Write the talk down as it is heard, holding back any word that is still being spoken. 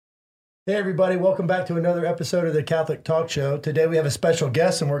Hey, everybody, welcome back to another episode of the Catholic Talk Show. Today we have a special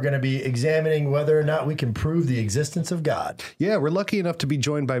guest, and we're going to be examining whether or not we can prove the existence of God. Yeah, we're lucky enough to be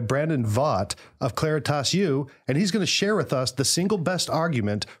joined by Brandon Vaught of Claritas U, and he's going to share with us the single best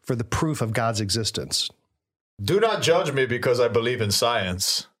argument for the proof of God's existence. Do not judge me because I believe in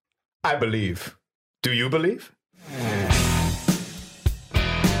science. I believe. Do you believe?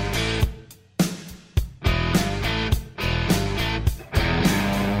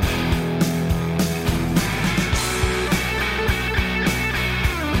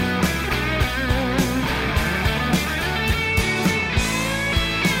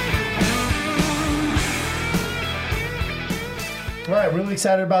 All right, really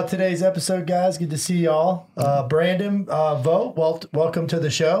excited about today's episode, guys. Good to see y'all. Brandon Vaught, welcome to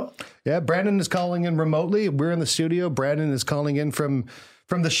the show. Yeah, Brandon is calling in remotely. We're in the studio. Brandon is calling in from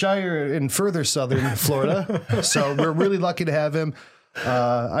the Shire in further southern Florida. So we're really lucky to have him.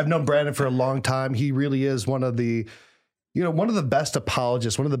 I've known Brandon for a long time. He really is one of the best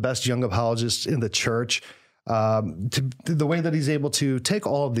apologists, one of the best young apologists in the church. To the way that he's able to take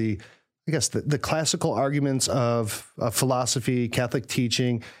all of the classical arguments of philosophy, Catholic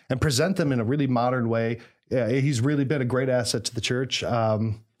teaching, and present them in a really modern way. Yeah, he's really been a great asset to the church.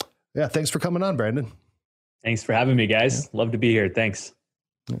 Thanks for coming on, Brandon. Thanks for having me, guys. Love to be here. Thanks.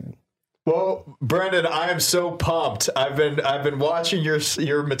 Well, Brandon, I am so pumped. I've been watching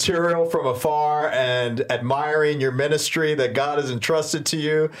your material from afar and admiring your ministry that God has entrusted to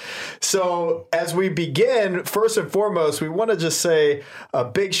you. So as we begin, first and foremost, we want to just say a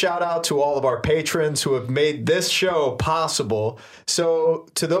big shout out to all of our patrons who have made this show possible. So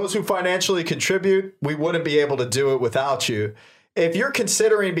to those who financially contribute, we wouldn't be able to do it without you. If you're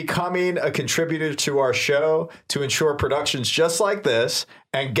considering becoming a contributor to our show to ensure productions just like this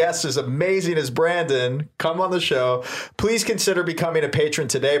and guests as amazing as Brandon come on the show, please consider becoming a patron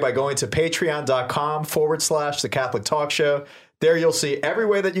today by going to patreon.com/The Catholic Talk Show. There you'll see every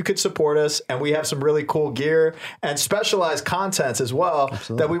way that you could support us, and we have some really cool gear and specialized contents as well.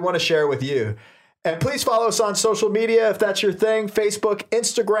 Absolutely. That we want to share with you. And please follow us on social media if that's your thing, Facebook,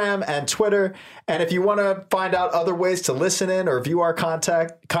 Instagram, and Twitter. And if you want to find out other ways to listen in or view our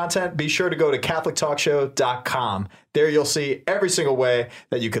content, be sure to go to CatholicTalkShow.com. There you'll see every single way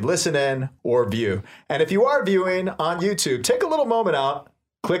that you could listen in or view. And if you are viewing on YouTube, take a little moment out,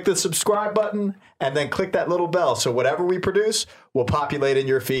 click the subscribe button, and then click that little bell so whatever we produce will populate in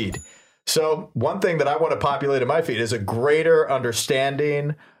your feed. So one thing that I want to populate in my feed is a greater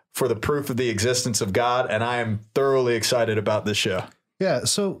understanding for the proof of the existence of God, and I am thoroughly excited about this show. Yeah,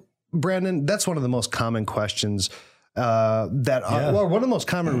 so Brandon, that's one of the most common questions one of the most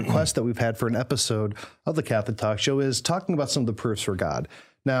common requests that we've had for an episode of the Catholic Talk Show is talking about some of the proofs for God.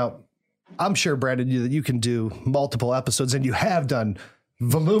 Now, I'm sure, Brandon, that you can do multiple episodes, and you have done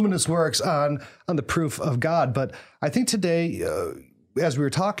voluminous works on the proof of God, but I think today, as we were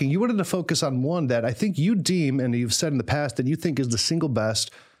talking, you wanted to focus on one that I think you deem, and you've said in the past, that you think is the single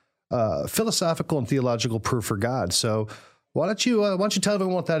best philosophical and theological proof for God. So why don't you tell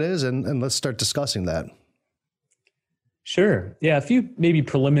everyone what that is, and let's start discussing that. Sure. Yeah, a few maybe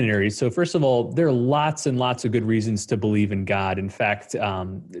preliminaries. So first of all, there are lots and lots of good reasons to believe in God. In fact,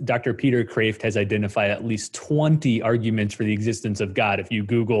 Dr. Peter Kreeft has identified at least 20 arguments for the existence of God. If you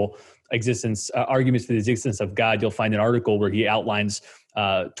Google arguments for the existence of God, you'll find an article where he outlines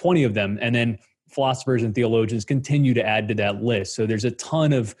 20 of them. And then philosophers and theologians continue to add to that list. So there's a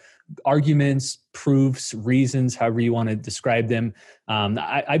ton of arguments, proofs, reasons, however you want to describe them.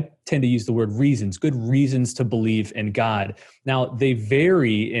 I tend to use the word reasons, good reasons to believe in God. Now, they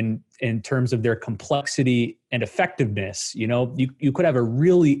vary in terms of their complexity and effectiveness. You know, you could have a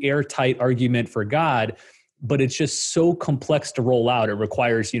really airtight argument for God, but it's just so complex to roll out. It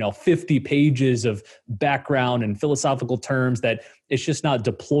requires, 50 pages of background and philosophical terms that it's just not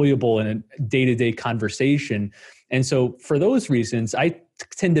deployable in a day-to-day conversation. And so for those reasons, I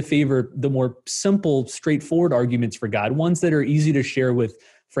tend to favor the more simple, straightforward arguments for God, ones that are easy to share with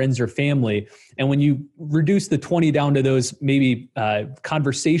friends or family. And when you reduce the 20 down to those maybe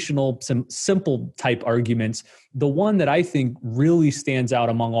conversational, some simple type arguments, the one that I think really stands out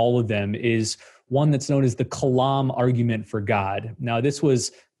among all of them is one that's known as the Kalam argument for God. Now, this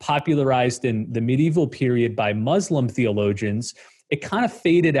was popularized in the medieval period by Muslim theologians. It kind of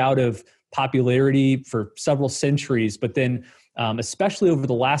faded out of popularity for several centuries, but then especially over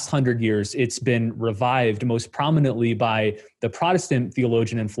the last 100 years, it's been revived most prominently by the Protestant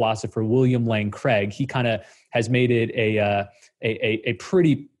theologian and philosopher William Lane Craig. He kind of has made it a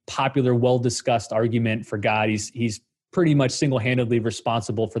pretty popular, well-discussed argument for God. He's pretty much single-handedly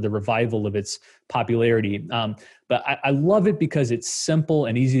responsible for the revival of its popularity. But I love it because it's simple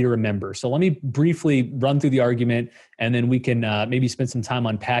and easy to remember. So let me briefly run through the argument, and then we can maybe spend some time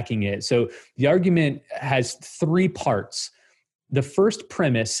unpacking it. So the argument has 3 parts. The first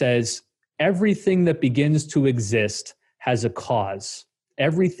premise says, everything that begins to exist has a cause.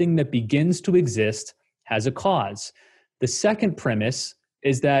 Everything that begins to exist has a cause. The second premise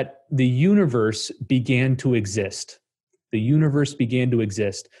is that the universe began to exist. The universe began to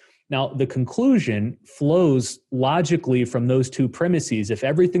exist. Now, the conclusion flows logically from those 2 premises. If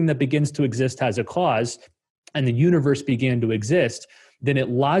everything that begins to exist has a cause, and the universe began to exist, then it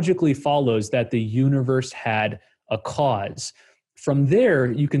logically follows that the universe had a cause. From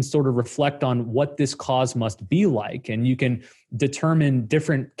there, you can sort of reflect on what this cause must be like, and you can determine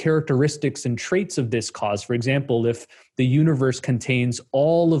different characteristics and traits of this cause. For example, if the universe contains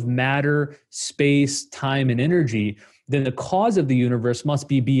all of matter, space, time, and energy, then the cause of the universe must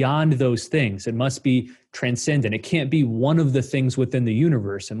be beyond those things. It must be transcendent. It can't be one of the things within the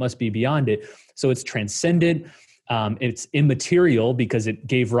universe. It must be beyond it. So it's transcendent. It's immaterial because it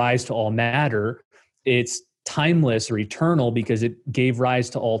gave rise to all matter. It's timeless or eternal because it gave rise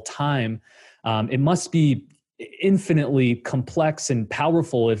to all time. It must be infinitely complex and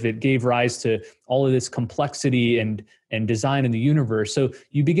powerful if it gave rise to all of this complexity and design in the universe. So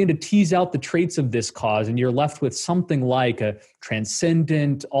you begin to tease out the traits of this cause, and you're left with something like a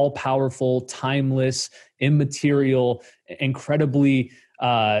transcendent, all-powerful, timeless, immaterial, incredibly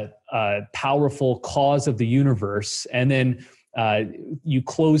powerful cause of the universe. And then you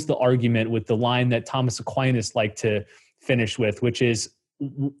close the argument with the line that Thomas Aquinas liked to finish with, which is,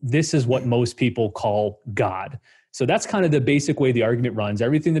 this is what most people call God. So that's kind of the basic way the argument runs.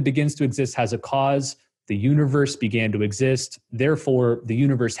 Everything that begins to exist has a cause. The universe began to exist. Therefore, the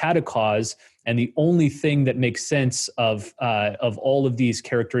universe had a cause. And the only thing that makes sense of all of these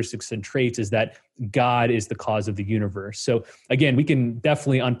characteristics and traits is that God is the cause of the universe. So again, we can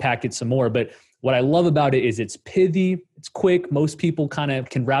definitely unpack it some more, but what I love about it is it's pithy, it's quick. Most people kind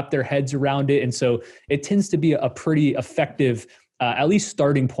of can wrap their heads around it. And so it tends to be a pretty effective, at least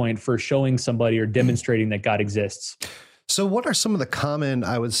starting point for showing somebody or demonstrating that God exists. So what are some of the common,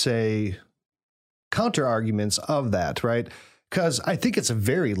 I would say, counter arguments of that, right? Because I think it's a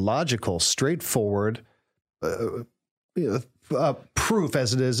very logical, straightforward proof,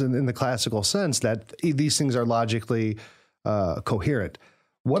 as it is in the classical sense, that these things are logically coherent.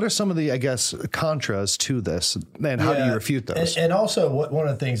 What are some of the, I guess, contras to this, and how do you refute those? And also, one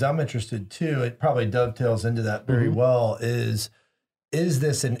of the things I'm interested too, it probably dovetails into that very well, is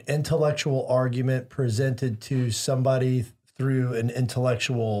this an intellectual argument presented to somebody through an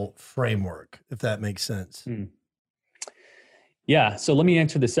intellectual framework, if that makes sense? Yeah. So let me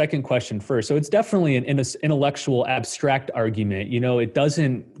answer the second question first. So it's definitely an intellectual abstract argument. You know, it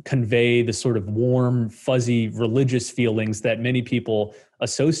doesn't convey the sort of warm, fuzzy religious feelings that many people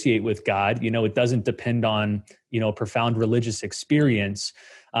associate with God. You know, it doesn't depend on, profound religious experience.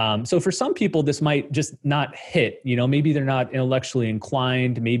 So for some people, this might just not hit. Maybe they're not intellectually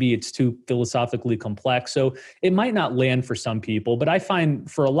inclined. Maybe it's too philosophically complex. So it might not land for some people. But I find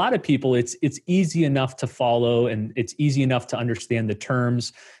for a lot of people, it's easy enough to follow, and it's easy enough to understand the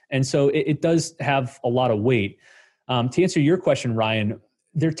terms. And so it does have a lot of weight. To answer your question, Ryan,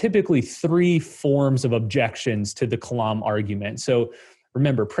 there are typically 3 forms of objections to the Kalam argument. So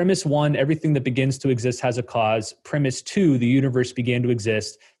remember, premise 1, everything that begins to exist has a cause. Premise 2, the universe began to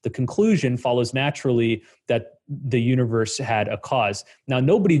exist. The conclusion follows naturally that the universe had a cause. Now,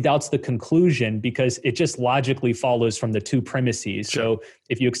 nobody doubts the conclusion because it just logically follows from the 2 premises. Sure. So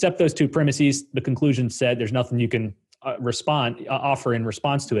if you accept those 2 premises, the conclusion said, there's nothing you can offer in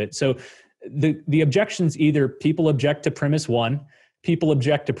response to it. So the objections, either people object to premise 1, people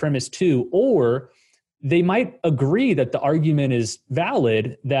object to premise 2, or they might agree that the argument is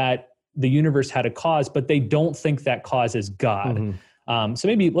valid, that the universe had a cause, but they don't think that cause is God. So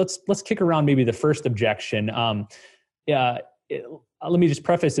maybe let's kick around maybe the first objection. Let me just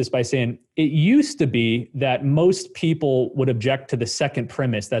preface this by saying it used to be that most people would object to the second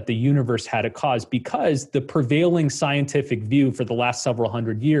premise, that the universe had a cause, because the prevailing scientific view for the last several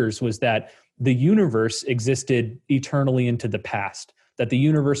hundred years was that the universe existed eternally into the past, that the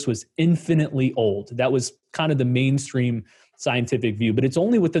universe was infinitely old. That was kind of the mainstream scientific view. But it's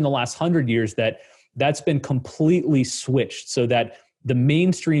only within the last 100 years that that's been completely switched, so that the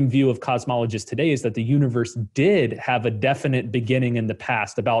mainstream view of cosmologists today is that the universe did have a definite beginning in the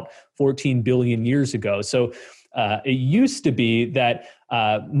past, about 14 billion years ago. So it used to be that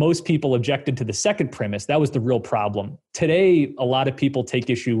most people objected to the second premise. That was the real problem. Today, a lot of people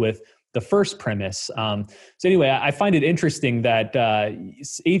take issue with the first premise. So anyway, I find it interesting that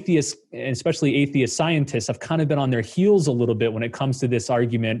atheists, and especially atheist scientists, have kind of been on their heels a little bit when it comes to this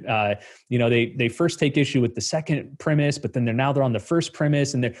argument. They first take issue with the second premise, but then they're on the first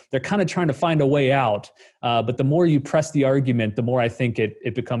premise, and they're kind of trying to find a way out. But the more you press the argument, the more I think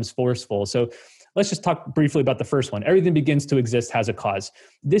it becomes forceful. So let's just talk briefly about the first one. Everything begins to exist has a cause.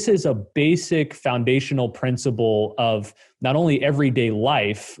 This is a basic foundational principle of not only everyday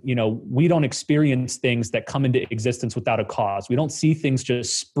life. We don't experience things that come into existence without a cause. We don't see things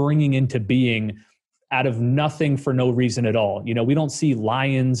just springing into being out of nothing for no reason at all. We don't see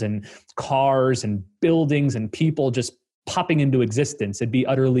lions and cars and buildings and people just popping into existence. It'd be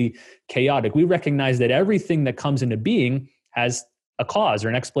utterly chaotic. We recognize that everything that comes into being has a cause or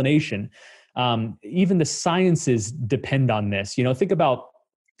an explanation. Even the sciences depend on this. Think about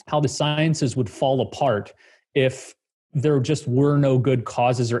how the sciences would fall apart if there just were no good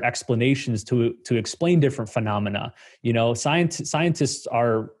causes or explanations to explain different phenomena. Scientists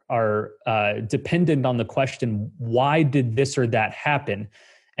are dependent on the question, why did this or that happen?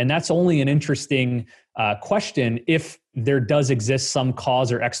 And that's only an interesting question if there does exist some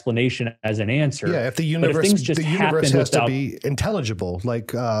cause or explanation as an answer. Yeah, if the universe has to be intelligible,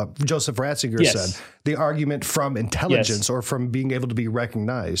 like Joseph Ratzinger said, the argument from intelligence or from being able to be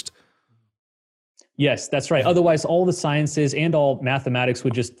recognized. Yes, that's right. Otherwise, all the sciences and all mathematics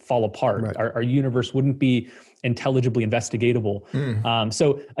would just fall apart. Right. Our universe wouldn't be intelligibly investigatable.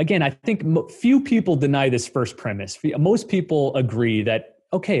 So again, I think few people deny this first premise. Most people agree that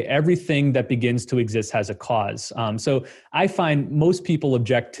okay, everything that begins to exist has a cause. So I find most people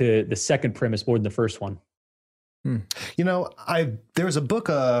object to the second premise more than the first one. There was a book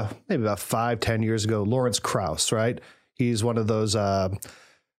maybe about 5-10 years ago, Lawrence Krauss, right? He's one of those, I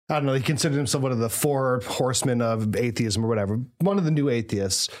don't know, he considered himself one of the 4 horsemen of atheism or whatever, one of the new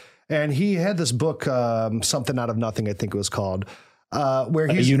atheists. And he had this book, Something Out of Nothing, I think it was called, where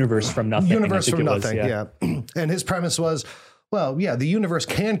he's A Universe from Nothing. Universe from Nothing, yeah. And his premise was, well, yeah, the universe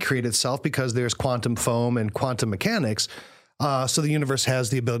can create itself because there's quantum foam and quantum mechanics. So the universe has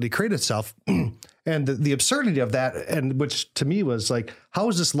the ability to create itself. And the absurdity of that, and which to me was like, how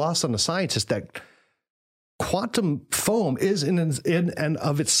is this lost on the scientist that quantum foam is in and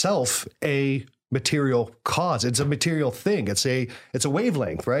of itself a material cause? It's a material thing. It's a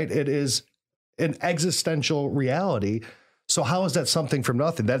wavelength, right? It is an existential reality. So how is that something from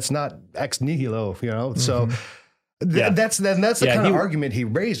nothing? That's not ex nihilo, So that's the kind of argument he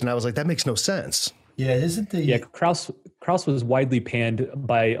raised, and I was like, that makes no sense. Yeah, isn't the Krauss was widely panned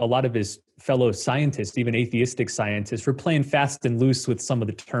by a lot of his fellow scientists, even atheistic scientists, for playing fast and loose with some of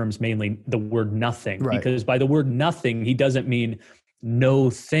the terms, mainly the word nothing. Right. Because by the word nothing, he doesn't mean no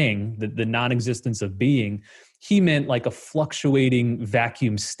thing, the non-existence of being. He meant like a fluctuating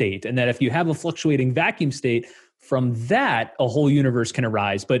vacuum state, and that if you have a fluctuating vacuum state, from that, a whole universe can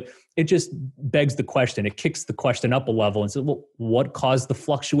arise. But it just begs the question. It kicks the question up a level and says, well, what caused the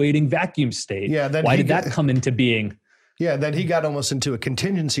fluctuating vacuum state? Yeah, why did that come into being? Yeah, then he got almost into a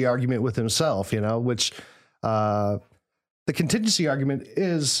contingency argument with himself, which the contingency argument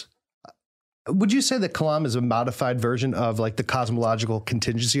is, would you say that Kalam is a modified version of like the cosmological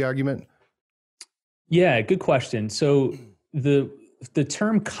contingency argument? Yeah, good question. So the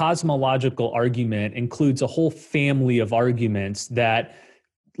term cosmological argument includes a whole family of arguments that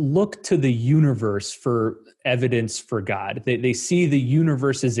look to the universe for evidence for God. They see the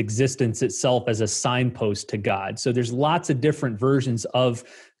universe's existence itself as a signpost to God. So there's lots of different versions of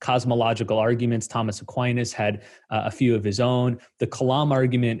cosmological arguments. Thomas Aquinas had a few of his own. The Kalam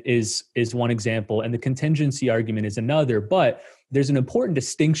argument is one example, and the contingency argument is another. But there's an important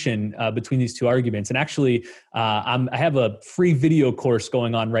distinction between these two arguments. And actually, I have a free video course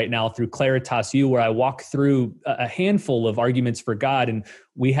going on right now through Claritas U, where I walk through a handful of arguments for God. And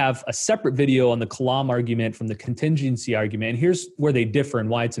we have a separate video on the Kalam argument from the contingency argument. And here's where they differ and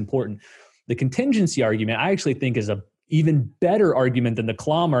why it's important. The contingency argument, I actually think, is a even better argument than the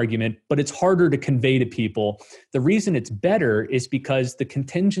Kalam argument, but it's harder to convey to people. The reason it's better is because the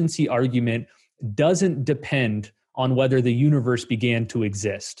contingency argument doesn't depend on whether the universe began to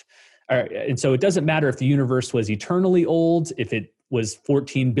exist. And so it doesn't matter if the universe was eternally old, if it was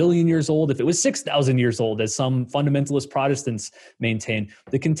 14 billion years old, if it was 6,000 years old, as some fundamentalist Protestants maintain.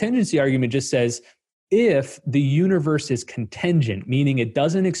 The contingency argument just says, if the universe is contingent, meaning it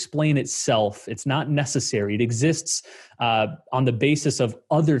doesn't explain itself, it's not necessary, it exists on the basis of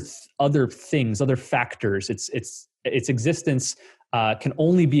other things, other factors, its existence can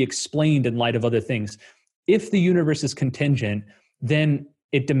only be explained in light of other things. If the universe is contingent, then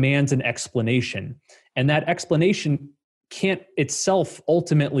it demands an explanation. And that explanation can't itself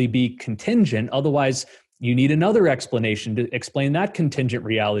ultimately be contingent. Otherwise, you need another explanation to explain that contingent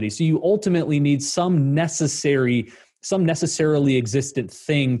reality. So you ultimately need some necessarily existent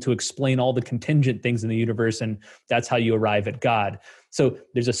thing to explain all the contingent things in the universe, and that's how you arrive at God. So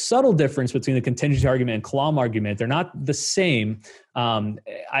there's a subtle difference between the contingency argument and Kalam argument. They're not the same.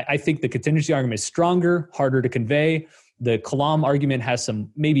 I think the contingency argument is stronger, harder to convey. The Kalam argument has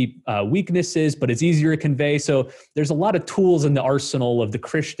some maybe weaknesses, but it's easier to convey. So there's a lot of tools in the arsenal of the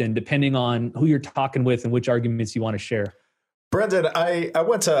Christian, depending on who you're talking with and which arguments you want to share. Brendan, I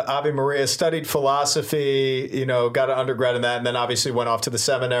went to Ave Maria, studied philosophy, got an undergrad in that, and then obviously went off to the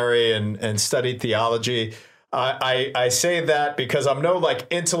seminary and studied theology. I say that because I'm no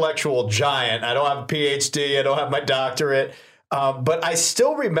intellectual giant. I don't have a PhD. I don't have my doctorate. But I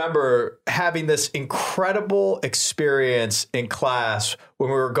still remember having this incredible experience in class when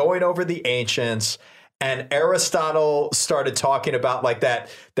we were going over the ancients, and Aristotle started talking about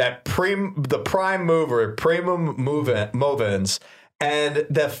the prime mover, primum movens, and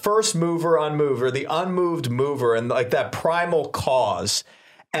the first mover, unmover, the unmoved mover, and that primal cause.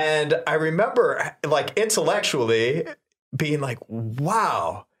 And I remember intellectually being like,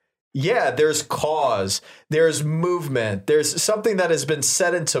 wow. Yeah, there's cause, there's movement, there's something that has been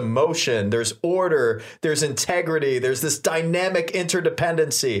set into motion, there's order, there's integrity, there's this dynamic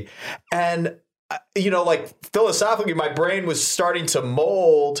interdependency. And, philosophically, my brain was starting to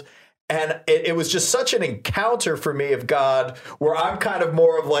mold. And it was just such an encounter for me of God, where I'm kind of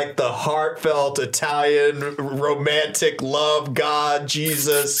more of the heartfelt Italian romantic love God,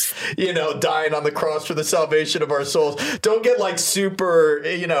 Jesus, dying on the cross for the salvation of our souls. Don't get super,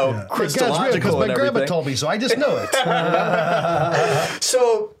 Christological. Because my grandma told me, so I just know it.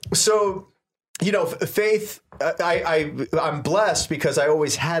 So faith. I'm blessed because I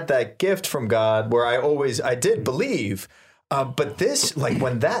always had that gift from God, where I did believe. But this,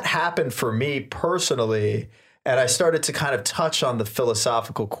 when that happened for me personally, and I started to kind of touch on the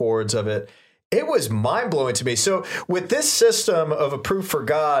philosophical chords of it, it was mind-blowing to me. So with this system of a proof for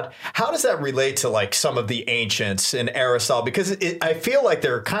God, how does that relate to some of the ancients and Aristotle? Because I feel like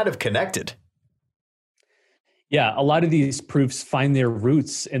they're kind of connected. Yeah, a lot of these proofs find their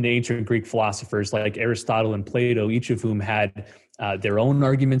roots in the ancient Greek philosophers like Aristotle and Plato, each of whom had their own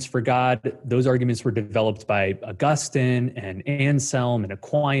arguments for God. Those arguments were developed by Augustine and Anselm and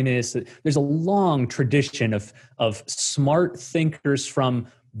Aquinas. There's a long tradition of smart thinkers from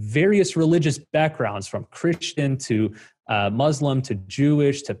various religious backgrounds, from Christian to Muslim to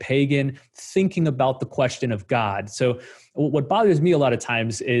Jewish to pagan, thinking about the question of God. So what bothers me a lot of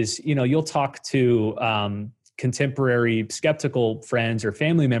times is, you'll talk to contemporary skeptical friends or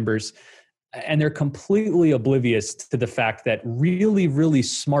family members, and they're completely oblivious to the fact that really, really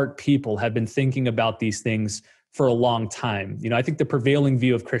smart people have been thinking about these things for a long time. I think the prevailing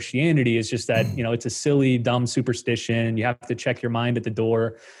view of Christianity is just that, it's a silly, dumb superstition. You have to check your mind at the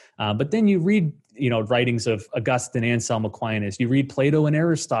door. But then you read, writings of Augustine, Anselm, Aquinas. You read Plato and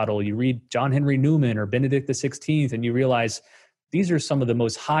Aristotle. You read John Henry Newman or Benedict XVI, and you realize these are some of the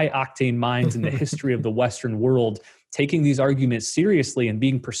most high-octane minds in the history of the Western world, taking these arguments seriously and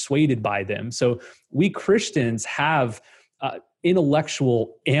being persuaded by them. So we Christians have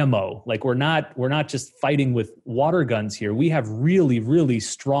intellectual ammo. We're not just fighting with water guns here. We have really, really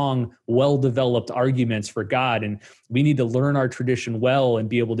strong, well-developed arguments for God, and we need to learn our tradition well and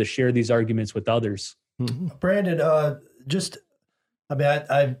be able to share these arguments with others. Mm-hmm. Brandon,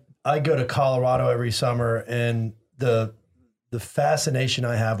 I go to Colorado every summer, and the fascination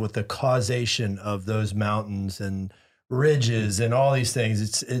I have with the causation of those mountains and ridges and all these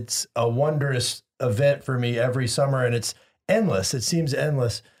things, it's a wondrous event for me every summer, and it's endless. It seems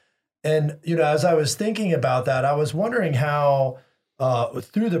endless. And, as I was thinking about that, I was wondering how,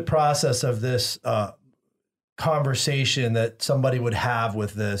 through the process of this conversation that somebody would have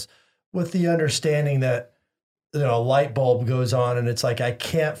with this, with the understanding that, a light bulb goes on and it's I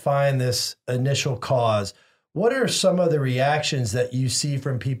can't find this initial cause. What are some of the reactions that you see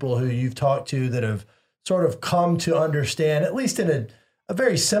from people who you've talked to that have sort of come to understand, at least in a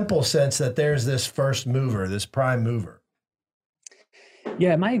very simple sense, that there's this first mover, this prime mover?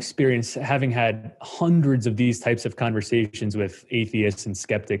 Yeah, my experience, having had hundreds of these types of conversations with atheists and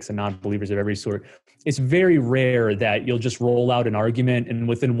skeptics and non-believers of every sort, it's very rare that you'll just roll out an argument and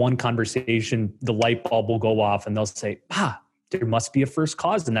within one conversation, the light bulb will go off and they'll say, there must be a first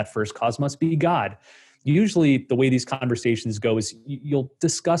cause, and that first cause must be God. Usually the way these conversations go is you'll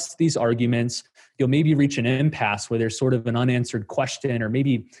discuss these arguments. You'll maybe reach an impasse where there's sort of an unanswered question, or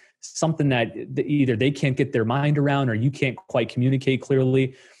maybe something that either they can't get their mind around or you can't quite communicate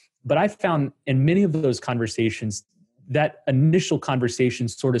clearly. But I found in many of those conversations, that initial conversation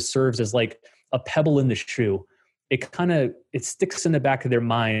sort of serves as like a pebble in the shoe. It sticks in the back of their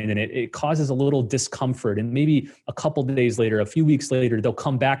mind, and it causes a little discomfort. And maybe a couple of days later, a few weeks later, they'll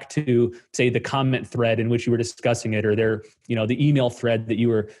come back to, say, the comment thread in which you were discussing it, or the email thread that you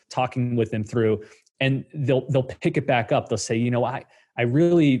were talking with them through, and they'll pick it back up. They'll say, I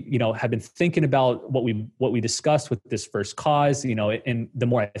really, have been thinking about what we discussed with this first cause, and the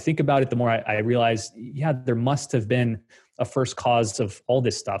more I think about it, the more I realize, there must have been a first cause of all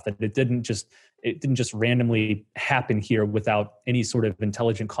this stuff, that it didn't just randomly happen here without any sort of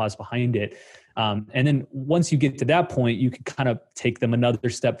intelligent cause behind it. And then once you get to that point, you can kind of take them another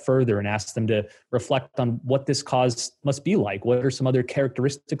step further and ask them to reflect on what this cause must be like. What are some other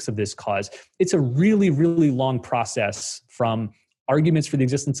characteristics of this cause? It's a really, really long process from arguments for the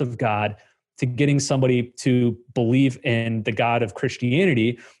existence of God to getting somebody to believe in the God of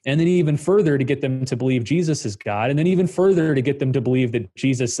Christianity, and then even further to get them to believe Jesus is God, and then even further to get them to believe that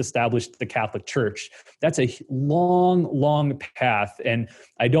Jesus established the Catholic Church. That's a long, long path, and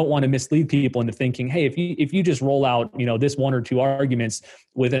I don't want to mislead people into thinking, hey, if you just roll out, this one or two arguments,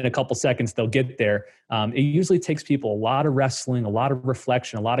 within a couple seconds they'll get there. It usually takes people a lot of wrestling, a lot of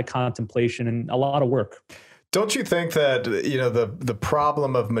reflection, a lot of contemplation, and a lot of work. Don't you think that, the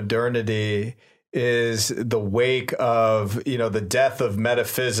problem of modernity is the wake of, the death of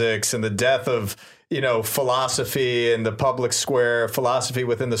metaphysics and the death of, philosophy in the public square, philosophy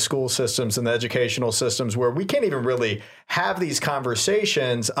within the school systems and the educational systems, where we can't even really have these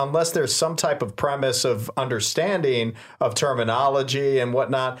conversations unless there's some type of premise of understanding of terminology and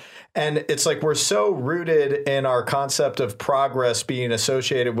whatnot. And it's like we're so rooted in our concept of progress being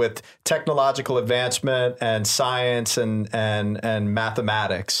associated with technological advancement and science and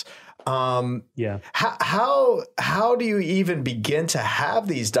mathematics. How do you even begin to have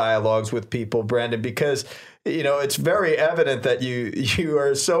these dialogues with people, Brandon? Because it's very evident that you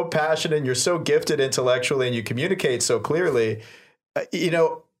are so passionate and you're so gifted intellectually and you communicate so clearly.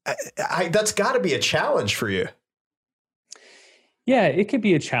 That's got to be a challenge for you. Yeah, it could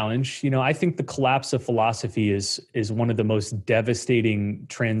be a challenge. I think the collapse of philosophy is one of the most devastating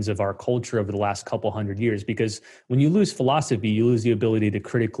trends of our culture over the last couple hundred years, because when you lose philosophy, you lose the ability to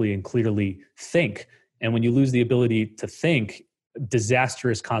critically and clearly think. And when you lose the ability to think,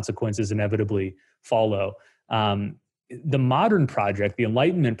 disastrous consequences inevitably follow. The modern project, the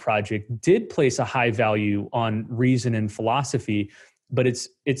Enlightenment project, did place a high value on reason and philosophy, but it's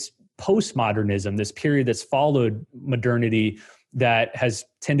postmodernism, this period that's followed modernity, that has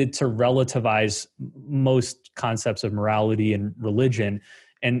tended to relativize most concepts of morality and religion.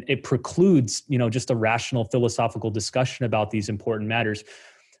 And it precludes, just a rational philosophical discussion about these important matters.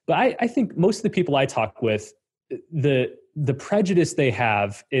 But I think most of the people I talk with, the prejudice they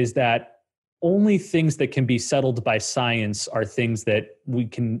have is that only things that can be settled by science are things that we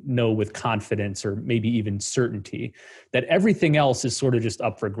can know with confidence or maybe even certainty, that everything else is sort of just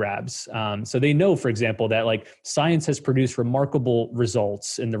up for grabs. So they know, for example, that like science has produced remarkable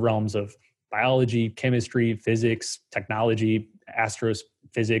results in the realms of biology, chemistry, physics, technology,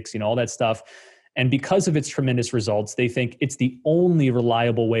 astrophysics, all that stuff. And because of its tremendous results, they think it's the only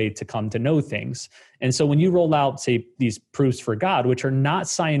reliable way to come to know things. And so when you roll out, say, these proofs for God, which are not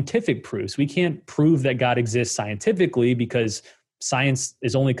scientific proofs, we can't prove that God exists scientifically because science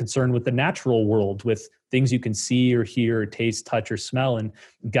is only concerned with the natural world, with things you can see or hear or taste, touch or smell. And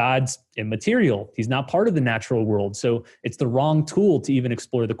God's immaterial. He's not part of the natural world. So it's the wrong tool to even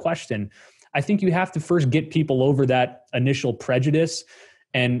explore the question. I think you have to first get people over that initial prejudice.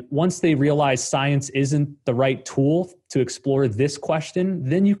 And once they realize science isn't the right tool to explore this question,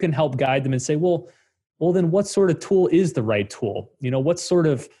 then you can help guide them and say, well, then what sort of tool is the right tool? What sort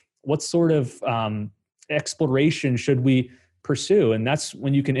of exploration should we pursue? And that's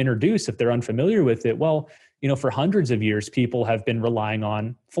when you can introduce, if they're unfamiliar with it, well, for hundreds of years, people have been relying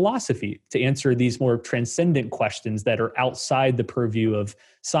on philosophy to answer these more transcendent questions that are outside the purview of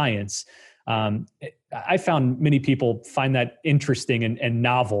science. I found many people find that interesting and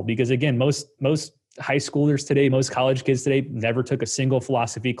novel because, again, most high schoolers today, most college kids today never took a single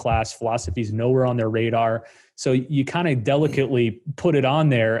philosophy class. Philosophy is nowhere on their radar. So you kind of delicately put it on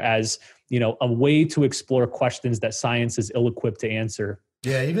there as, a way to explore questions that science is ill-equipped to answer.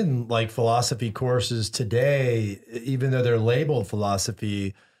 Yeah, even like philosophy courses today, even though they're labeled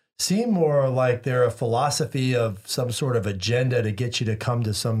philosophy, seem more like they're a philosophy of some sort of agenda to get you to come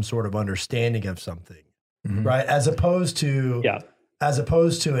to some sort of understanding of something, right? As opposed to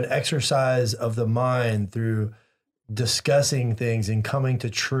an exercise of the mind through discussing things and coming to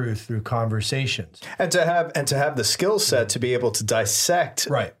truth through conversations. And to have the skill set to be able to dissect,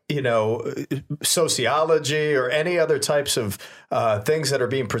 right, sociology or any other types of things that are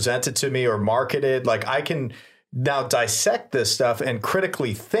being presented to me or marketed. Like, I can now dissect this stuff and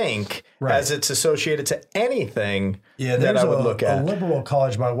critically think as it's associated to anything that I would look at. A liberal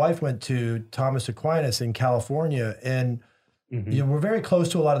college my wife went to, Thomas Aquinas in California, and we're very close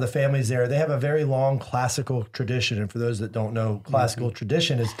to a lot of the families there. They have a very long classical tradition, and for those that don't know, classical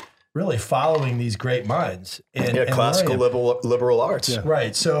tradition is really following these great minds. And classical liberal arts. Yeah.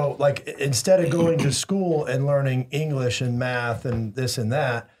 Right. So, like, instead of going to school and learning English and math and this and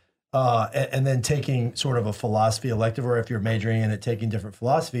that, and then taking sort of a philosophy elective, or if you're majoring in it, taking different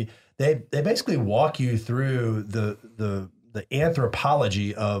philosophy, they basically walk you through the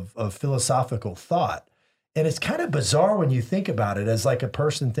anthropology of philosophical thought. And it's kind of bizarre when you think about it as like a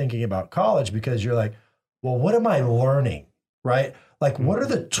person thinking about college, because you're like, well, what am I learning? Right? Like, what are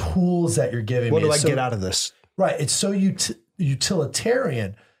the tools that you're giving me? What do I get out of this? Right. It's so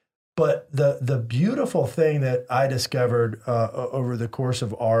utilitarian. But the beautiful thing that I discovered over the course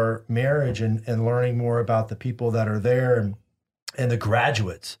of our marriage and learning more about the people that are there and the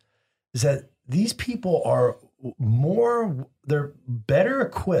graduates is that these people are they're better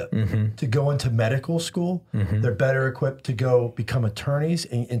equipped to go into medical school. They're better equipped to go become attorneys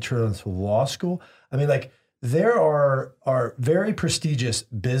and enter into law school. I mean, like, there are very prestigious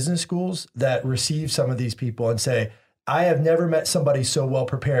business schools that receive some of these people and say, I have never met somebody so well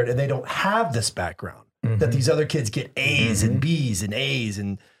prepared, and they don't have this background that these other kids get A's and B's and A's,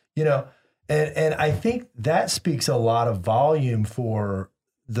 and and I think that speaks a lot of volume for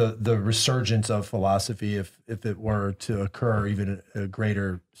the resurgence of philosophy if it were to occur even at a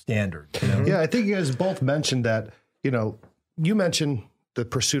greater standard. Yeah, I think you guys both mentioned that, you mentioned the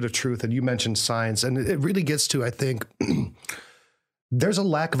pursuit of truth and you mentioned science, and it really gets to, I think, there's a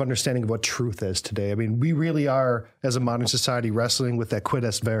lack of understanding of what truth is today. I mean, we really are, as a modern society, wrestling with that quid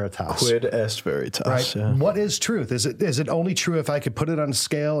est veritas. Quid est veritas. Right? Yeah. What is truth? Is it only true if I could put it on a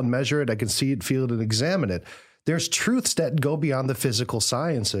scale and measure it? I can see it, feel it, and examine it. There's truths that go beyond the physical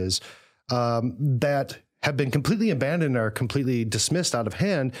sciences that have been completely abandoned or completely dismissed out of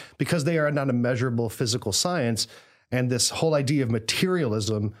hand because they are not a measurable physical science. And this whole idea of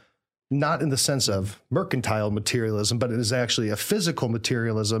materialism, not in the sense of mercantile materialism, but it is actually a physical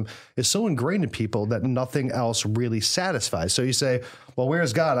materialism, is so ingrained in people that nothing else really satisfies. So you say, well,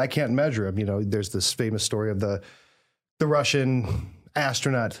 where's God? I can't measure him. There's this famous story of the Russian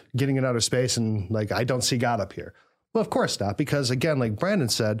astronaut getting in outer space and like, I don't see God up here. Well, of course not, because again, like Brandon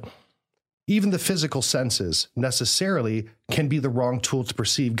said, even the physical senses necessarily can be the wrong tool to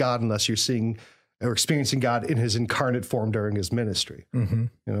perceive God unless you're seeing or experiencing God in his incarnate form during his ministry.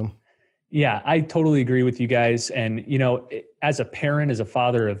 Yeah, I totally agree with you guys. And, as a parent, as a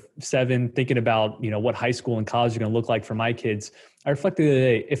father of 7, thinking about, what high school and college are going to look like for my kids, I reflected the other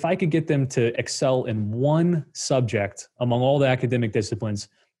day, if I could get them to excel in one subject among all the academic disciplines,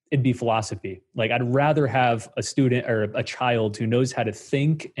 it'd be philosophy. Like, I'd rather have a student or a child who knows how to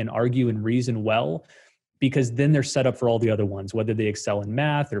think and argue and reason well, because then they're set up for all the other ones, whether they excel in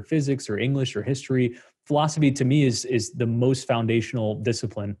math or physics or English or history. Philosophy to me is the most foundational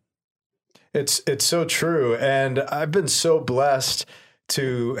discipline. It's so true. And I've been so blessed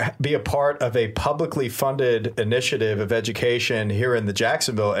to be a part of a publicly funded initiative of education here in the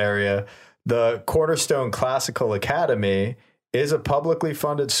Jacksonville area. The Cornerstone Classical Academy is a publicly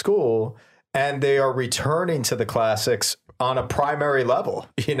funded school, and they are returning to the classics on a primary level,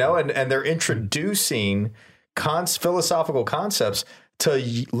 and they're introducing philosophical concepts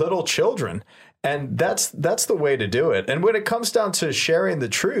to little children. And that's the way to do it. And when it comes down to sharing the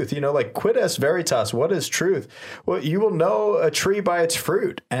truth, like quid est veritas, what is truth? Well, you will know a tree by its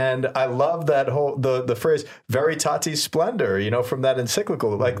fruit. And I love that whole, the phrase veritatis splendor, from that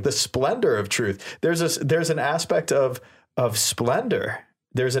encyclical, like the splendor of truth. There's an aspect of splendor.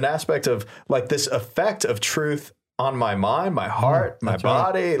 There's an aspect of like this effect of truth on my mind, my heart, my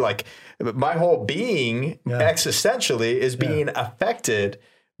body, like my whole being existentially is being affected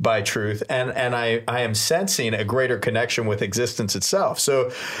by truth, and I am sensing a greater connection with existence itself.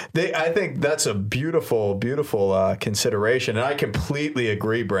 So I think that's a beautiful consideration, and I completely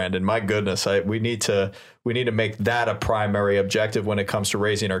agree, Brandon. My goodness, we need to make that a primary objective when it comes to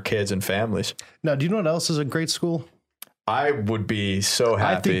raising our kids and families. Now, do you know what else is a great school? I would be so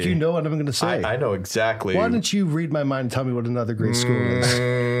happy. I think you know what I'm going to say. I know exactly. Why don't you read my mind and tell me what another great school is?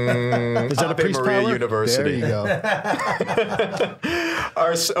 Is that Ave Maria University. There you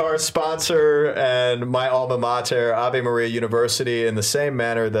go. Our sponsor and my alma mater, Ave Maria University, in the same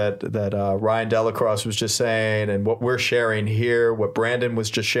manner that Ryan Delacroix was just saying, and what we're sharing here, what Brandon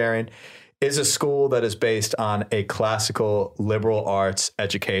was just sharing, is a school that is based on a classical liberal arts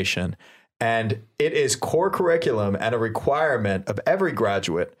education. And it is core curriculum and a requirement of every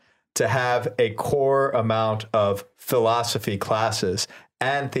graduate to have a core amount of philosophy classes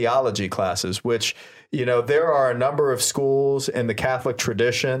and theology classes, which, you know, there are a number of schools in the Catholic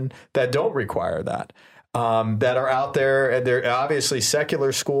tradition that don't require that, that are out there. And they're obviously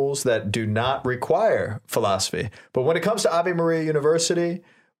secular schools that do not require philosophy. But when it comes to Ave Maria University,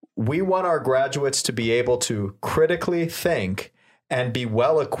 we want our graduates to be able to critically think and be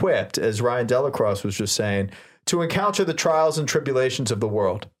well equipped, as Ryan Delacroix was just saying, to encounter the trials and tribulations of the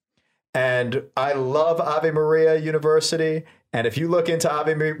world. And I love Ave Maria University. And if you look into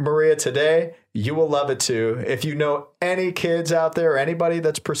Ave Maria today, you will love it too. If you know any kids out there or anybody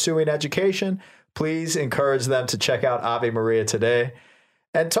that's pursuing education, please encourage them to check out Ave Maria today.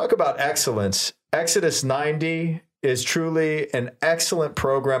 And talk about excellence. Exodus 90 is truly an excellent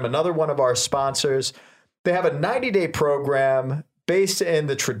program. Another one of our sponsors. They have a 90-day program based in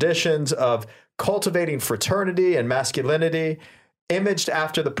the traditions of cultivating fraternity and masculinity, imaged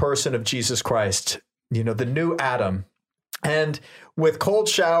after the person of Jesus Christ, you know, the new Adam. And with cold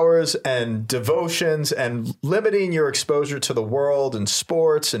showers and devotions and limiting your exposure to the world and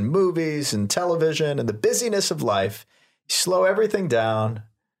sports and movies and television and the busyness of life, slow everything down,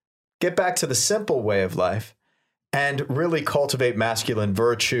 get back to the simple way of life, and really cultivate masculine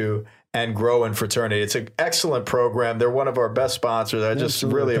virtue and grow in fraternity. It's an excellent program. They're one of our best sponsors. I just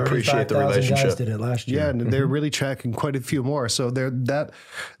really appreciate the relationship. Guys did it last year. Yeah, and they're really tracking quite a few more. So their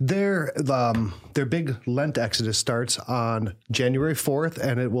big Lent Exodus starts on January 4th,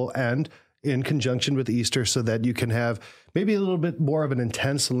 and it will end in conjunction with Easter, so that you can have maybe a little bit more of an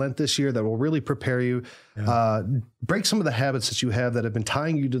intense Lent this year that will really prepare you, break some of the habits that you have that have been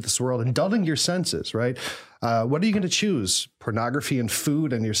tying you to this world and dulling your senses, right? What are you going to choose? Pornography and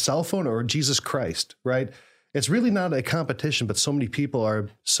food and your cell phone, or Jesus Christ, right? It's really not a competition, but so many people are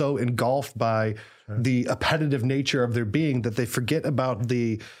so engulfed by the appetitive nature of their being that they forget about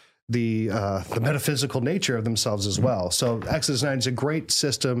the metaphysical nature of themselves as well. So Exodus 9 is a great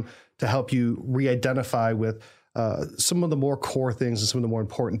system to help you re-identify with some of the more core things and some of the more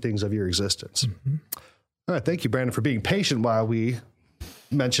important things of your existence. All right. Thank you, Brandon, for being patient while we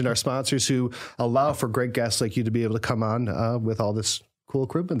mention our sponsors who allow for great guests like you to be able to come on with all this cool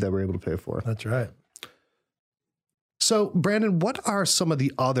equipment that we're able to pay for. That's right. So, Brandon, what are some of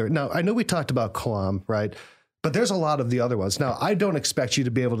the other... Now, I know we talked about Qam, right? But there's a lot of the other ones. Now, I don't expect you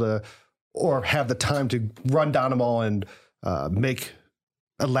to be able to or have the time to run down them all and make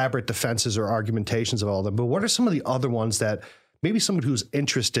elaborate defenses or argumentations of all of them. But what are some of the other ones that maybe someone who's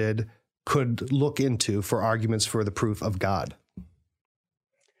interested could look into for arguments for the proof of God?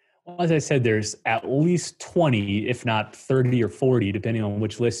 Well, as I said, there's at least 20, if not 30 or 40, depending on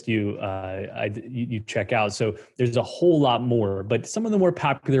which list you check out. So there's a whole lot more, but some of the more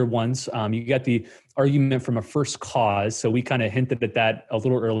popular ones, you got the argument from a first cause. So we kind of hinted at that a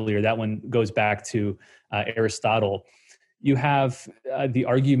little earlier. That one goes back to Aristotle. You have the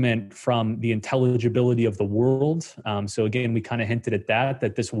argument from the intelligibility of the world. So again, we kind of hinted at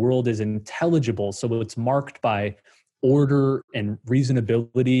that this world is intelligible. So it's marked by order and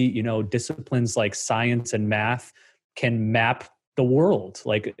reasonability. You know, disciplines like science and math can map the world.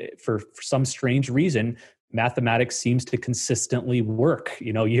 Like for some strange reason, mathematics seems to consistently work,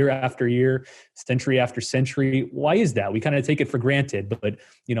 you know, year after year, century after century. Why is that? We kind of take it for granted, but,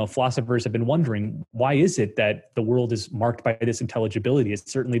 you know, philosophers have been wondering, why is it that the world is marked by this intelligibility? It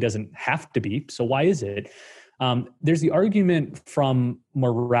certainly doesn't have to be. So why is it? There's the argument from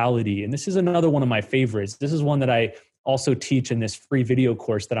morality, and this is another one of my favorites. This is one that I also teach in this free video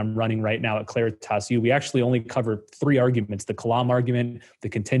course that I'm running right now at Claritas U. We actually only cover 3 arguments: the Kalam argument, the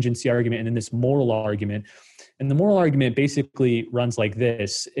contingency argument, and then this moral argument. And the moral argument basically runs like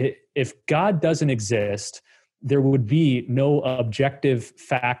this. If God doesn't exist, there would be no objective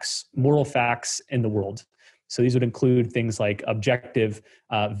facts, moral facts in the world. So these would include things like objective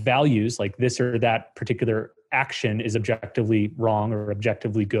values, like this or that particular action is objectively wrong or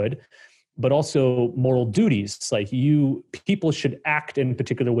objectively good, but also moral duties, like people should act in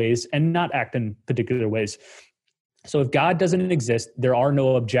particular ways and not act in particular ways. So if God doesn't exist, there are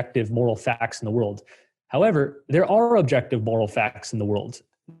no objective moral facts in the world. However, there are objective moral facts in the world.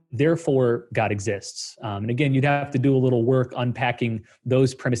 therefore God exists. And again, you'd have to do a little work unpacking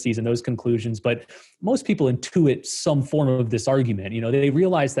those premises and those conclusions, but most people intuit some form of this argument. They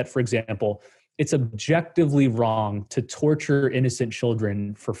realize that, for example, it's objectively wrong to torture innocent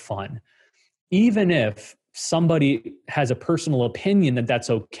children for fun, even if somebody has a personal opinion that that's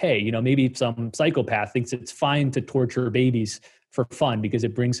okay. Maybe some psychopath thinks it's fine to torture babies for fun because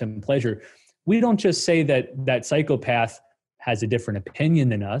it brings him pleasure. We don't just say that psychopath has a different opinion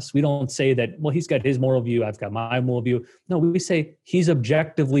than us. We don't say that, well, he's got his moral view, I've got my moral view. No, we say he's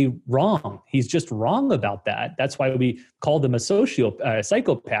objectively wrong. He's just wrong about that. That's why we call them a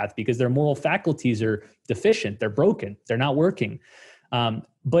psychopath, because their moral faculties are deficient. They're broken. They're not working.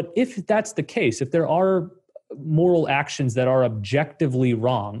 But if that's the case, if there are moral actions that are objectively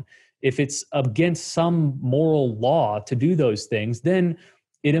wrong, if it's against some moral law to do those things, then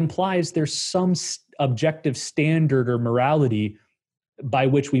it implies there's some objective standard or morality by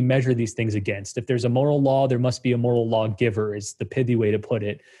which we measure these things against. If there's a moral law, there must be a moral lawgiver, is the pithy way to put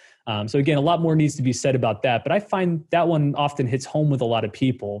it. So again, a lot more needs to be said about that, but I find that one often hits home with a lot of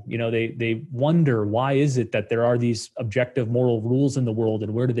people. They wonder, why is it that there are these objective moral rules in the world,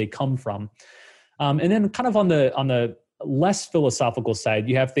 and where do they come from? And then kind of on the less philosophical side,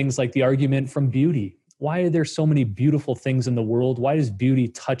 you have things like the argument from beauty. Why are there so many beautiful things in the world? Why does beauty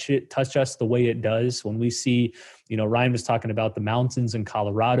touch us the way it does? When we see, Ryan was talking about the mountains in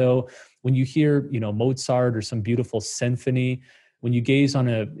Colorado. When you hear, Mozart or some beautiful symphony, when you gaze on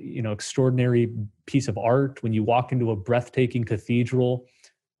a, extraordinary piece of art, when you walk into a breathtaking cathedral,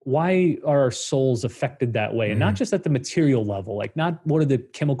 why are our souls affected that way? And not just at the material level, like not what are the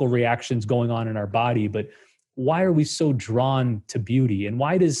chemical reactions going on in our body, but why are we so drawn to beauty? And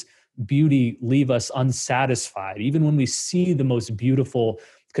why does beauty leave us unsatisfied? Even when we see the most beautiful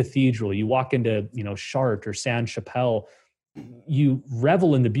cathedral, you walk into, Chartres or Sainte-Chapelle, you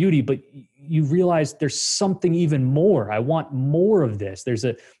revel in the beauty, but you realize there's something even more. I want more of this. There's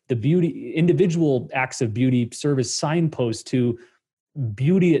the beauty, individual acts of beauty serve as signposts to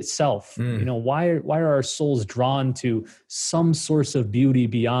beauty itself. Why are our souls drawn to some source of beauty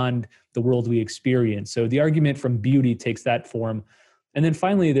beyond the world we experience? So the argument from beauty takes that form. And then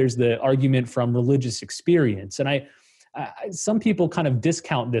finally, there's the argument from religious experience. And I some people kind of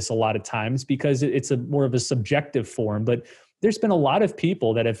discount this a lot of times because it's more of a subjective form, but there's been a lot of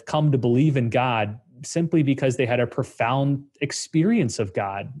people that have come to believe in God simply because they had a profound experience of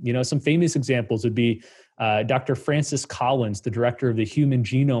God. Some famous examples would be Dr. Francis Collins, the director of the Human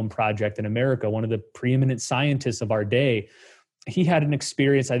Genome Project in America, one of the preeminent scientists of our day. He had an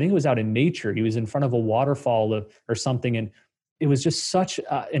experience, I think it was out in nature. He was in front of a waterfall or something, and it was just such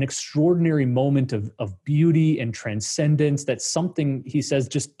an extraordinary moment of beauty and transcendence that something, he says,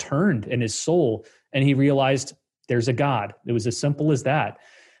 just turned in his soul, and he realized there's a God. It was as simple as that.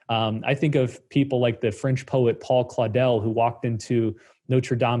 I think of people like the French poet Paul Claudel, who walked into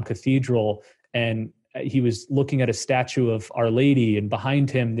Notre Dame Cathedral, and he was looking at a statue of Our Lady, and behind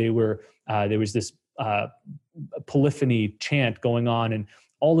him there was this polyphony chant going on, and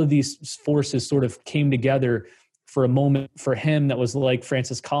all of these forces sort of came together for a moment for him that was like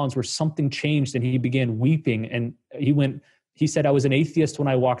Francis Collins, where something changed and he began weeping. And he said, I was an atheist when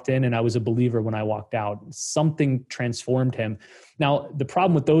I walked in and I was a believer when I walked out. Something transformed him. Now, the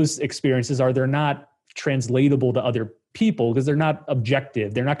problem with those experiences are they're not translatable to other people because they're not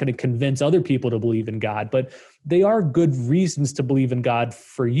objective. They're not going to convince other people to believe in God, but they are good reasons to believe in God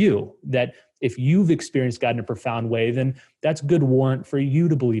for you. That if you've experienced God in a profound way, then that's good warrant for you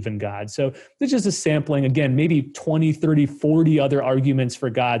to believe in God. So this is a sampling, again, maybe 20, 30, 40 other arguments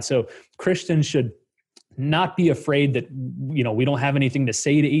for God. So Christians should not be afraid that, we don't have anything to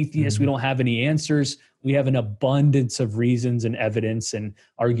say to atheists. We don't have any answers. We have an abundance of reasons and evidence and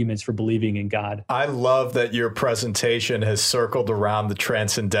arguments for believing in God. I love that your presentation has circled around the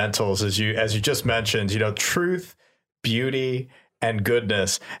transcendentals, as you just mentioned, truth, beauty, and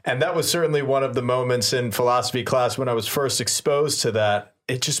goodness. And that was certainly one of the moments in philosophy class when I was first exposed to that.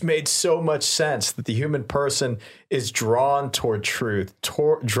 It just made so much sense that the human person is drawn toward truth,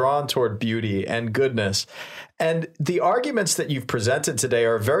 drawn toward beauty and goodness. And the arguments that you've presented today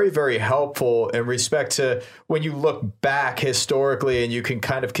are very, very helpful in respect to when you look back historically and you can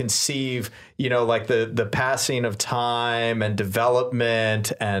kind of conceive, like the passing of time and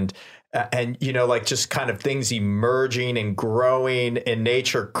development and like just kind of things emerging and growing in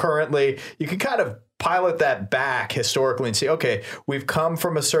nature currently. You can kind of pilot that back historically and say, okay, we've come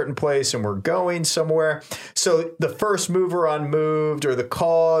from a certain place and we're going somewhere. So the first mover unmoved, or the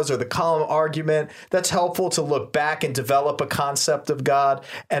cause or the column argument, that's helpful to look back and develop a concept of God.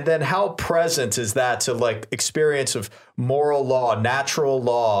 And then how present is that to like experience of moral law, natural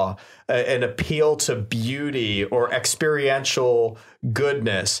law, an appeal to beauty or experiential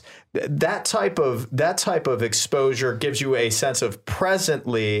goodness. That type of exposure gives you a sense of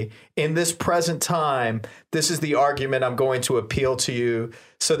presently, in this present time, this is the argument I'm going to appeal to you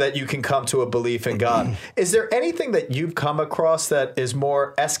so that you can come to a belief in God. Is there anything that you've come across that is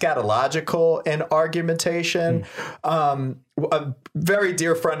more eschatological in argumentation? A very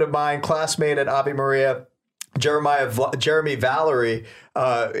dear friend of mine, classmate at Ave Maria, Jeremy Valerie,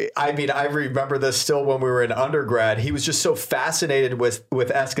 I remember this still when we were in undergrad. He was just so fascinated with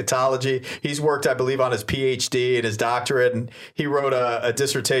eschatology. He's worked, I believe, on his PhD and his doctorate, and he wrote a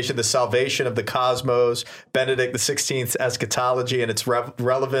dissertation, The Salvation of the Cosmos, Benedict XVI's Eschatology and its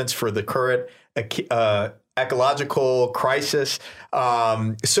relevance for the current ecological crisis.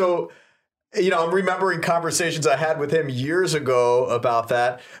 I'm remembering conversations I had with him years ago about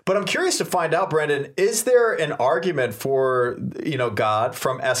that. But I'm curious to find out, Brendan, is there an argument for, God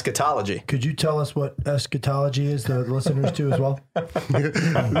from eschatology? Could you tell us what eschatology is, the listeners too, as well?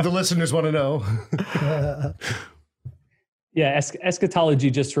 The listeners want to know. Yeah,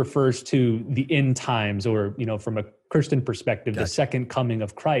 eschatology just refers to the end times, or, from a Christian perspective, the second coming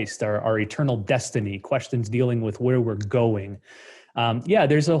of Christ, our eternal destiny, questions dealing with where we're going.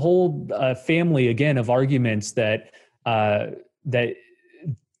 There's a whole family, again, of arguments that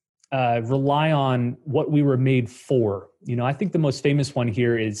rely on what we were made for. I think the most famous one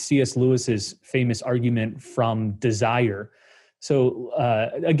here is C.S. Lewis's famous argument from desire. So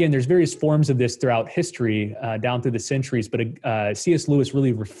again, there's various forms of this throughout history, down through the centuries, but C.S. Lewis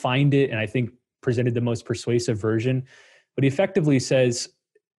really refined it and I think presented the most persuasive version. But he effectively says,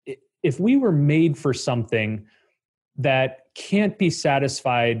 if we were made for something that can't be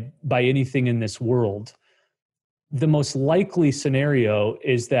satisfied by anything in this world, the most likely scenario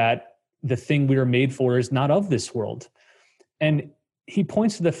is that the thing we were made for is not of this world. And he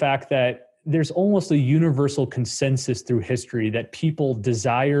points to the fact that there's almost a universal consensus through history that people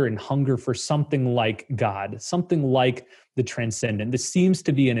desire and hunger for something like God, something like the transcendent. This seems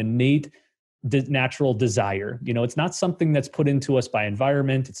to be an innate natural desire. It's not something that's put into us by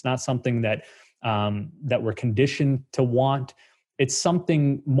environment. It's not something that we're conditioned to want. It's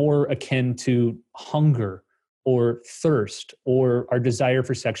something more akin to hunger or thirst or our desire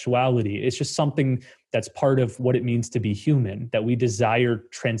for sexuality. It's just something that's part of what it means to be human, that we desire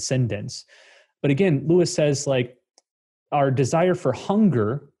transcendence. But again, Lewis says, our desire for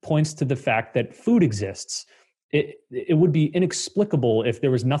hunger points to the fact that food exists. It would be inexplicable if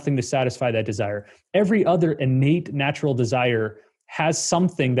there was nothing to satisfy that desire. Every other innate natural desire has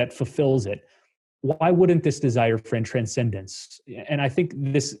something that fulfills it. Why wouldn't this desire for transcendence? And I think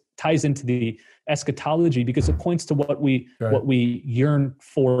this ties into the eschatology because it points to what we yearn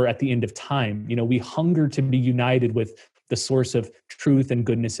for at the end of time. We hunger to be united with the source of truth and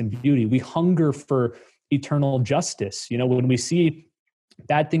goodness and beauty. We hunger for eternal justice. When we see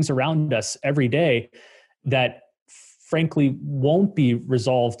bad things around us every day that frankly won't be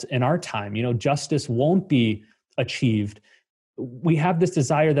resolved in our time, justice won't be achieved. We have this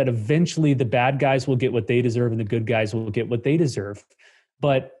desire that eventually the bad guys will get what they deserve and the good guys will get what they deserve.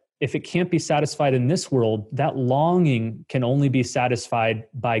 But if it can't be satisfied in this world, that longing can only be satisfied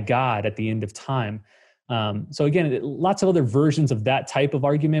by God at the end of time. So again, lots of other versions of that type of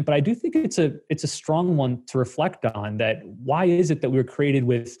argument, but I do think it's a strong one to reflect on, that why is it that we were created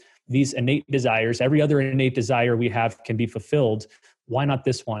with these innate desires? Every other innate desire we have can be fulfilled. Why not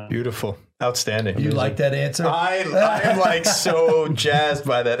this one? Beautiful. Outstanding. You like that answer? I am so jazzed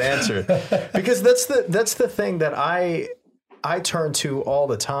by that answer, because that's the thing that I turn to all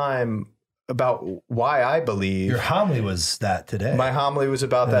the time about why I believe. Your homily was that today. My homily was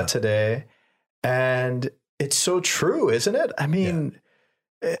about that today. And it's so true, isn't it? I mean,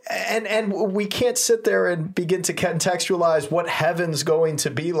 and we can't sit there and begin to contextualize what heaven's going to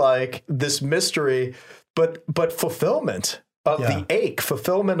be like, this mystery, but fulfillment of the ache,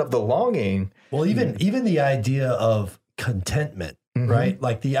 fulfillment of the longing. Well, even the idea of contentment, right?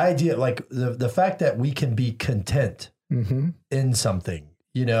 Like the idea, like the fact that we can be content in something,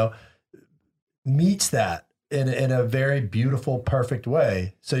 meets that in a very beautiful, perfect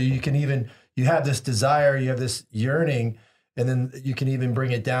way. So you have this desire, you have this yearning, and then you can even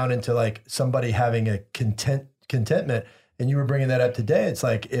bring it down into like somebody having a contentment. And you were bringing that up today. It's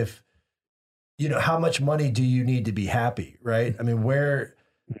like, how much money do you need to be happy, right? I mean,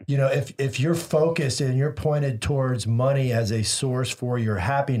 if you're focused and you're pointed towards money as a source for your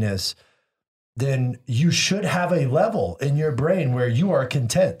happiness, then you should have a level in your brain where you are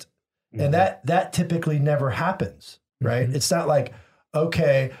content. And that typically never happens, right? It's not like,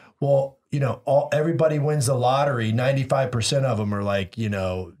 okay, well, everybody wins the lottery. 95% of them are like,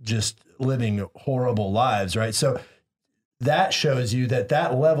 just living horrible lives, right? So that shows you that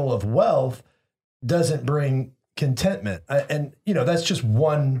level of wealth doesn't bring contentment. And, that's just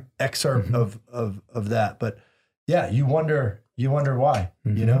one excerpt of that. But yeah, you wonder why,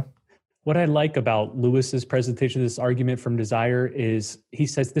 What I like about Lewis's presentation of this argument from Desire is he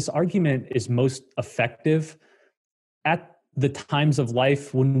says this argument is most effective at the times of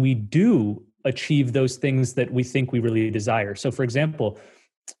life when we do achieve those things that we think we really desire. So for example,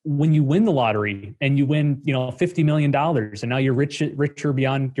 when you win the lottery and you win, $50 million and now you're richer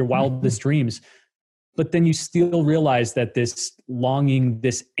beyond your wildest dreams, but then you still realize that this longing,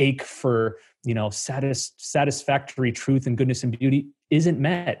 this ache for, satisfactory truth and goodness and beauty isn't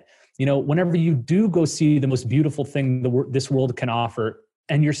met. Whenever you do go see the most beautiful thing this world can offer,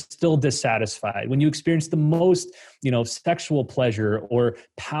 and you're still dissatisfied, when you experience the most, sexual pleasure or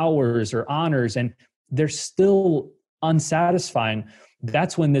powers or honors, and they're still unsatisfying,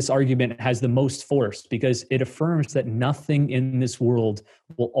 that's when this argument has the most force, because it affirms that nothing in this world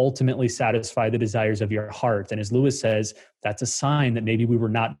will ultimately satisfy the desires of your heart. And as Lewis says, that's a sign that maybe we were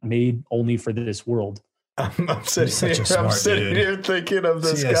not made only for this world. I'm sitting here thinking of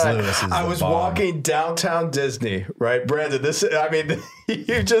this guy. I was walking downtown Disney, right, Brandon?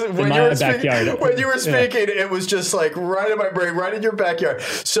 You just when you were speaking, it was just like right in my brain, right in your backyard.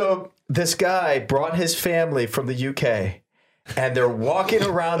 So this guy brought his family from the UK, and they're walking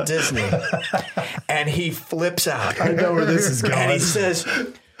around Disney, and he flips out. I know where this is going. And he says,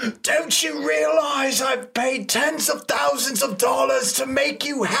 "Don't you realize I've paid tens of thousands of dollars to make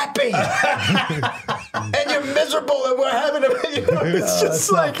you happy? And you're miserable and we're having it's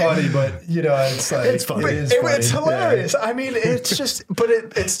just like not funny, but it's like it's funny. It's hilarious. Yeah. It's just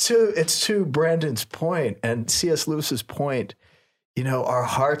it's to Brandon's point and C.S. Lewis's point. Our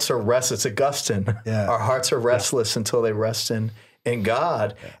hearts are restless. It's Augustine. Yeah. Our hearts are restless until they rest in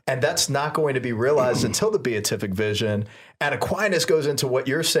God. Yeah. And that's not going to be realized until the beatific vision. And Aquinas goes into what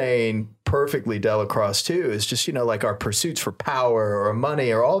you're saying perfectly, Delacroix, too, is just, like our pursuits for power or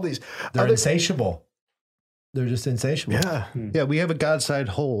money or all these. They're insatiable. They're just insatiable. Yeah. Yeah. We have a God-sized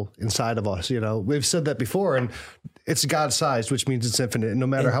hole inside of us. We've said that before, and it's God-sized, which means it's infinite. And no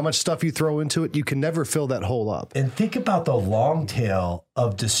matter how much stuff you throw into it, you can never fill that hole up. And think about the long tail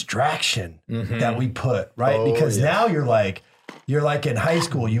of distraction that we put, right? Because now you're like in high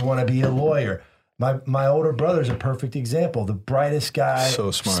school, you want to be a lawyer. My older brother's a perfect example. The brightest guy,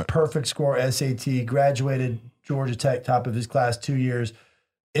 so smart, perfect score SAT, graduated Georgia Tech, top of his class 2 years,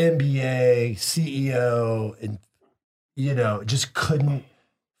 MBA, CEO, and just couldn't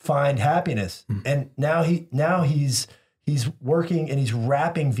find happiness. And now he's working and he's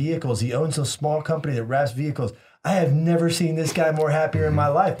wrapping vehicles. He owns a small company that wraps vehicles. I have never seen this guy more happier in my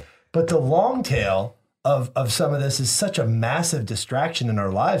life. But the long tail of some of this is such a massive distraction in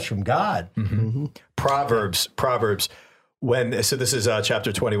our lives from God. Proverbs. So this is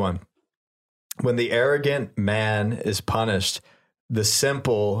chapter 21. When the arrogant man is punished, the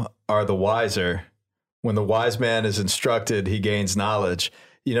simple are the wiser. When the wise man is instructed, he gains knowledge.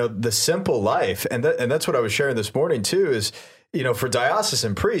 The simple life, and that's what I was sharing this morning too, is, for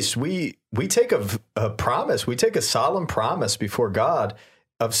diocesan priests, we take a promise, we take a solemn promise before God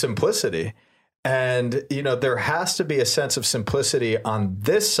of simplicity. And, there has to be a sense of simplicity on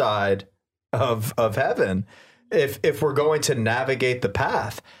this side of heaven if we're going to navigate the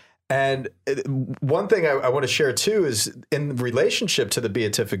path. And one thing I want to share, too, is in relationship to the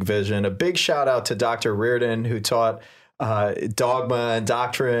beatific vision, a big shout out to Dr. Reardon, who taught dogma and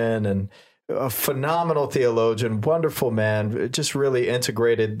doctrine, and a phenomenal theologian, wonderful man, just really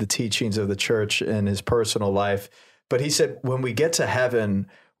integrated the teachings of the church in his personal life. But he said, when we get to heaven,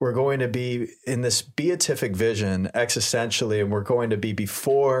 we're going to be in this beatific vision existentially, and we're going to be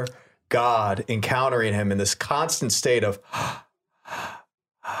before God, encountering him in this constant state of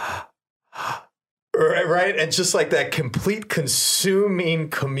right? And just like that complete consuming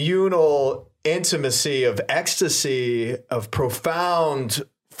communal intimacy of ecstasy, of profound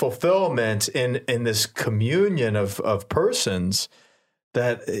fulfillment in this communion of persons,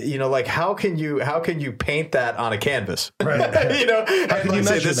 that, like, how can you paint that on a canvas? Right. How can you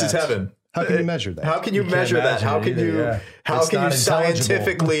say this is heaven? How can you measure that? How can you measure that? How can you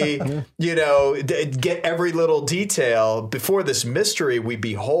scientifically, get every little detail? Before this mystery we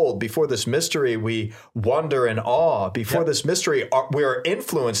behold, before this mystery we wonder in awe, before this mystery we are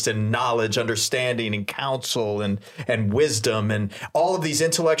influenced in knowledge, understanding, and counsel, and wisdom, and all of these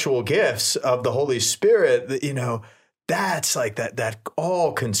intellectual gifts of the Holy Spirit. That's like that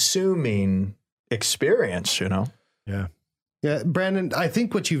all-consuming experience. Yeah. Yeah, Brandon, I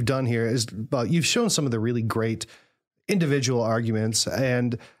think what you've done here is, well, you've shown some of the really great individual arguments,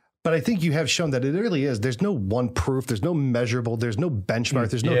 but I think you have shown that it really is. There's no one proof. There's no measurable. There's no benchmark.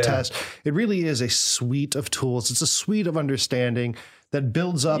 There's no test. It really is a suite of tools. It's a suite of understanding that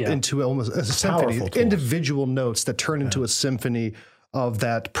builds up into almost a symphony, individual notes that turn into a symphony of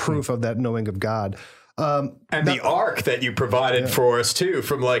that proof of that knowing of God. And the arc that you provided for us too,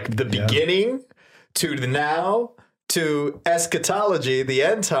 from like the beginning to the now to eschatology, the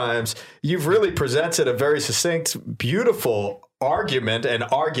end times, you've really presented a very succinct, beautiful argument and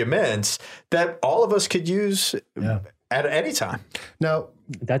arguments that all of us could use at any time. Now,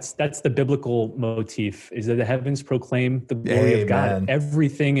 that's the biblical motif, is that the heavens proclaim the glory of God.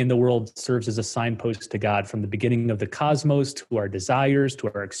 Everything in the world serves as a signpost to God, from the beginning of the cosmos to our desires,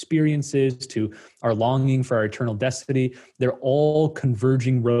 to our experiences, to our longing for our eternal destiny. They're all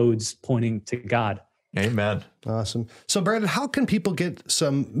converging roads pointing to God. Amen. Awesome. So, Brandon, how can people get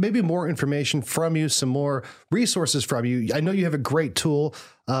some, maybe more information from you, some more resources from you? I know you have a great tool.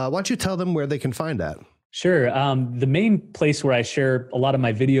 Why don't you tell them where they can find that? Sure. The main place where I share a lot of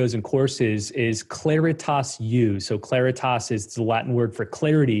my videos and courses is Claritas U. So Claritas is the Latin word for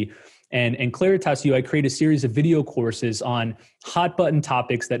clarity. And Claritas U, I create a series of video courses on hot button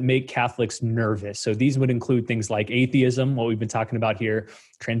topics that make Catholics nervous. So these would include things like atheism, what we've been talking about here,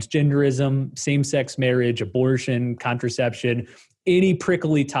 transgenderism, same-sex marriage, abortion, contraception, any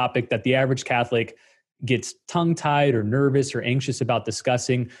prickly topic that the average Catholic gets tongue-tied or nervous or anxious about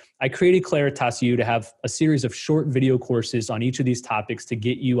discussing. I created Claritas U to have a series of short video courses on each of these topics to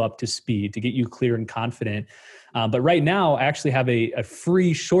get you up to speed, to get you clear and confident. But right now, I actually have a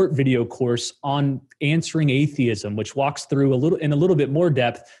free short video course on answering atheism, which walks through in a little bit more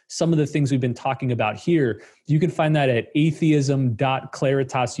depth some of the things we've been talking about here. You can find that at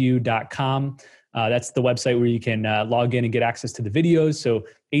atheism.claritasu.com. That's the website where you can log in and get access to the videos. So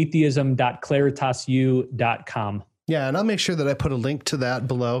atheism.claritasu.com. Yeah, and I'll make sure that I put a link to that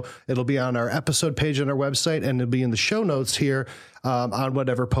below. It'll be on our episode page on our website, and it'll be in the show notes here on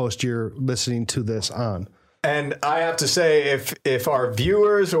whatever post you're listening to this on. And I have to say, if our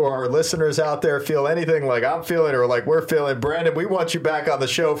viewers or our listeners out there feel anything like I'm feeling or like we're feeling, Brandon, we want you back on the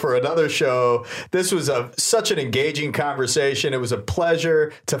show for another show. This was such an engaging conversation. It was a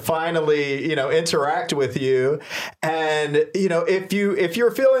pleasure to finally, interact with you. And, if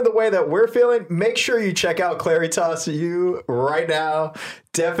you're feeling the way that we're feeling, make sure you check out Claritas U right now.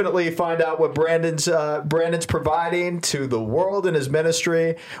 Definitely find out what Brandon's providing to the world in his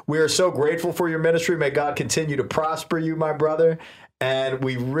ministry. We are so grateful for your ministry. May God continue to prosper you, my brother. And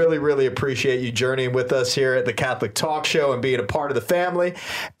we really, really appreciate you journeying with us here at the Catholic Talk Show and being a part of the family.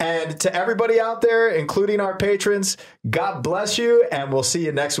 And to everybody out there, including our patrons, God bless you, and we'll see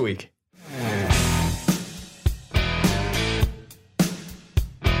you next week.